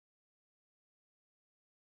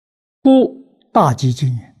故大集经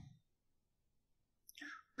云：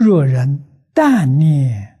若人但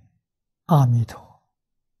念阿弥陀，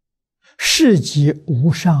是即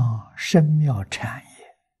无上深妙禅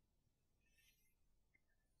也。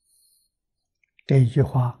这一句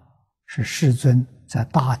话是世尊在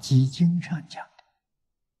大集经上讲的。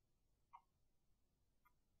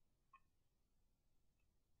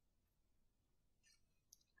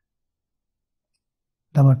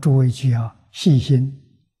那么诸位就要细心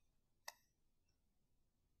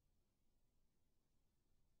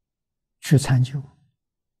去参究，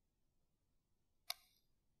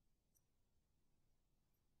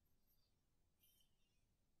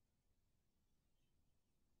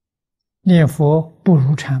念佛不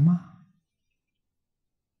如禅吗？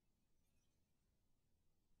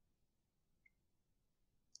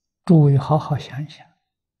诸位好好想一想。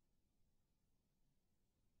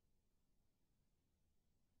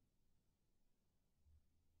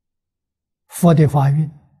佛的法运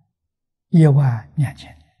12000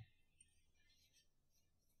年，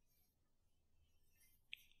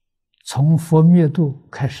从佛灭度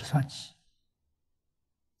开始算起，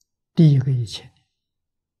第一个1000年，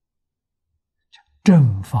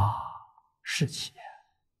正法时期，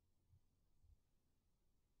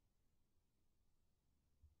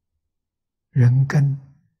人根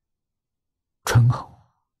醇厚，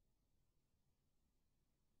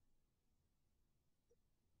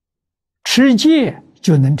持戒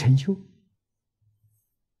就能成就。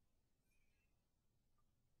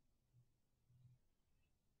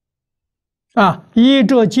依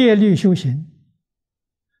着戒律修行，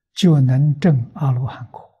就能证阿罗汉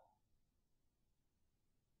果。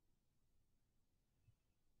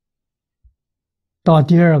到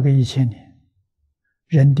第二个1000年，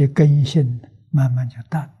人的根性慢慢就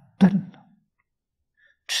钝了，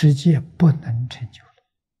持戒不能成就了，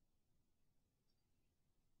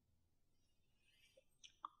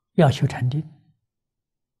要修禅定。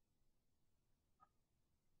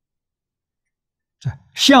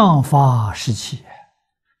相法时期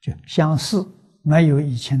就相似，没有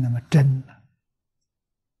以前那么真了，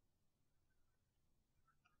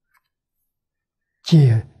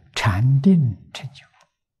借禅定成就。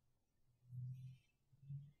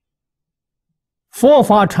佛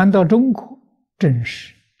法传到中国，正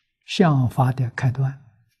是相法的开端。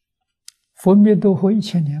佛灭度后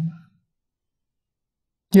1000年嘛，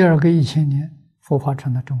第二个1000年，佛法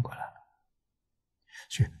传到中国来了，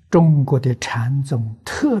所以中国的禅宗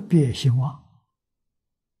特别兴旺。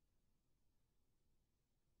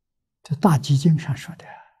这大集经上说的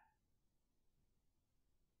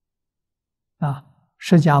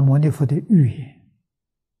释迦牟尼佛的预言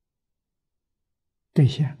兑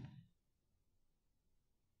现，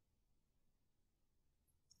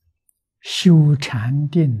修禅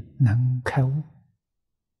定能开悟，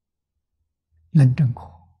能证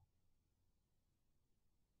果。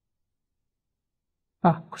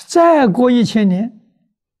再过1000年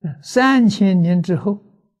，3000年之后，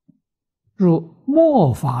入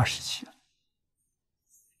末法时期了。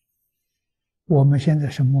我们现在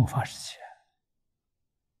是末法时期，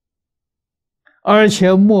而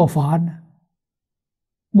且末法呢，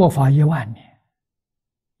末法10000年，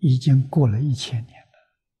已经过了1000年了。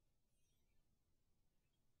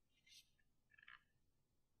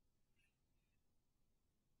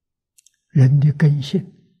人的根性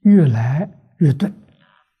越来越钝，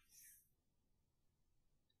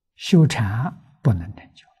修禅不能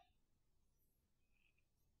成就。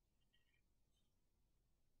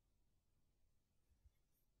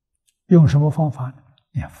用什么方法呢？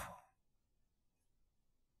念佛。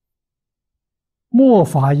末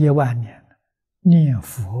法10000年，念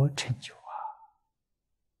佛成就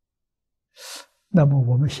那么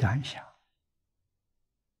我们想一想，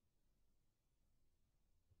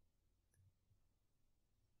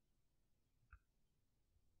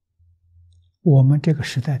我们这个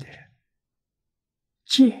时代的人，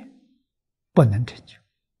戒不能成就，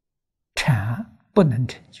禅不能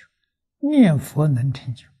成就，念佛能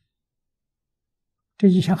成就，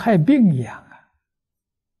这就像害病一样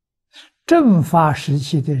正法时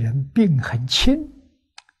期的人病很轻，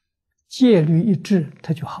戒律一致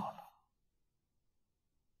他就好了。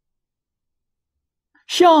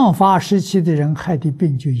相法时期的人害的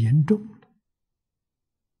病就严重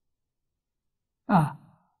了。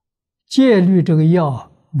戒律这个药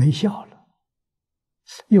没效了，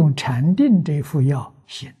用禅定这副药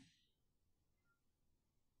行，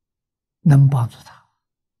能帮助他。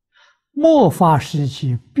末法时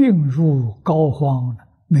期病入膏肓了，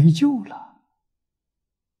没救了。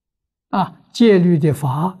戒律的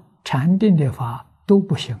法、禅定的法都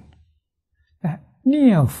不行。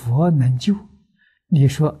念佛能救，你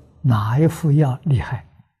说哪一副药厉害？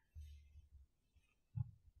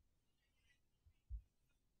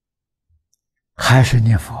还是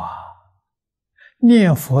念佛啊！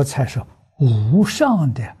念佛才是无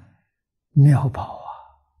上的妙宝啊！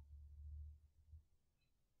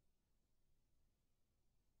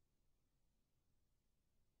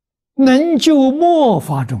能救末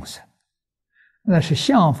法众生，那是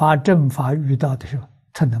相法、正法遇到的时候，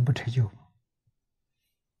他能不成就吗？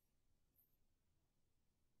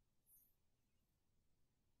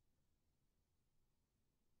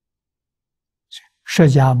释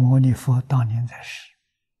迦牟尼佛当年在世，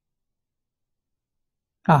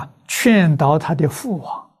劝导他的父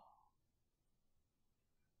王。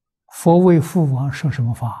佛为父王说什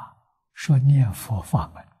么法？说念佛法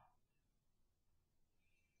门。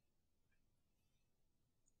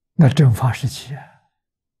那正法时期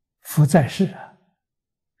佛在世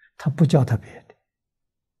他不教他别的，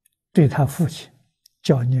对他父亲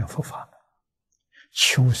教念佛法门，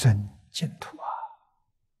求生净土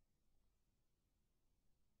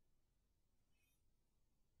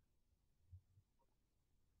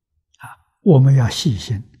我们要细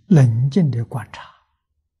心冷静的观察，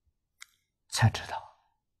才知道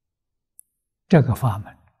这个法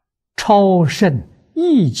门超胜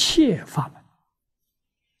一切法门。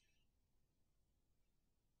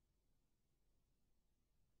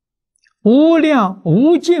无量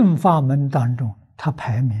无尽法门当中，它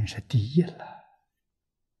排名是第一了。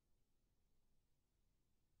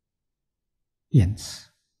因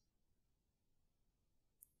此，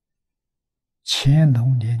乾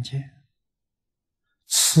隆年间，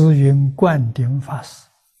慈云灌顶法师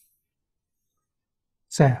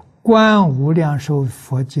在《观无量寿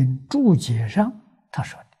佛经》注解上他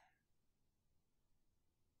说的：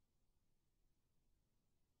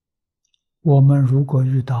我们如果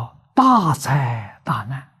遇到大灾大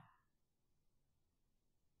难，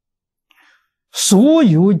所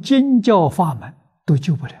有经教法门都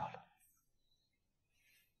救不了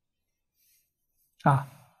了，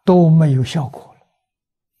都没有效果了。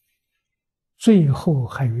最后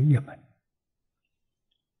还有一门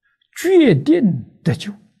决定得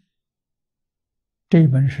救，这一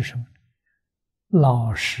门是什么？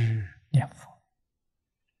老实念佛。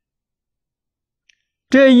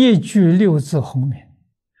这一句六字洪名，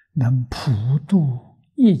能普度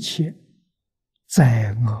一切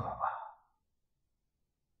灾厄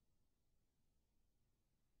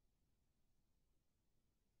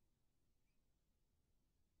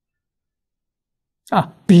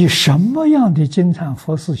比什么样的经忏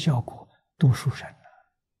佛事效果都殊胜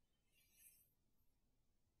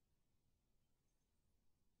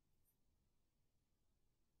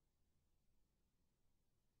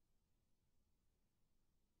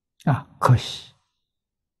可惜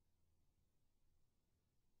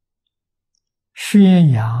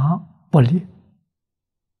宣扬不力，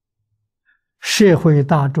社会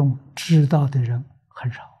大众知道的人很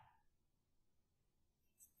少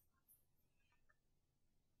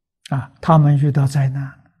他们遇到灾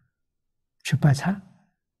难去拜忏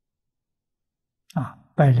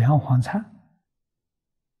拜梁皇忏，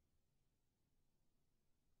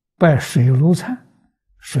拜水陆忏，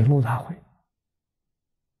水陆大会。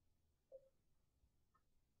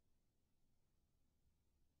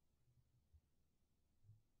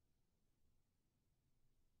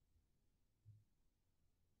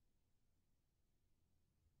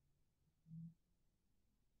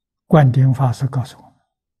灌顶法师告诉我们，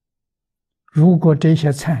如果这些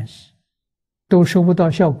忏仪都收不到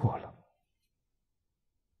效果了，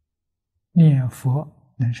念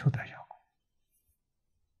佛能收到效果。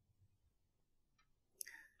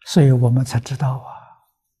所以我们才知道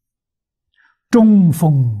中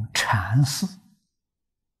峰禅师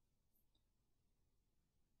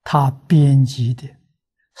他编辑的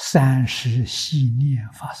30系念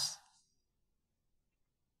法师，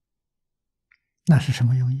那是什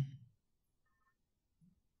么用意？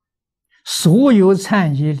所有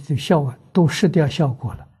忏仪的效果都失掉效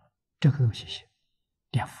果了，这个东西是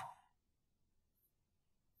念佛。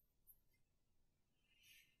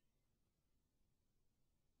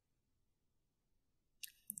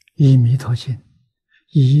以弥陀经，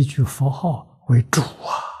以一句佛号为主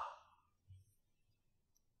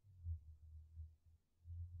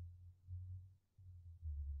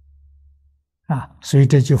所以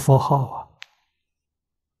这句佛号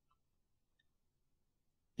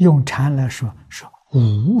用禅来说，是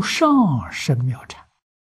无上深妙禅。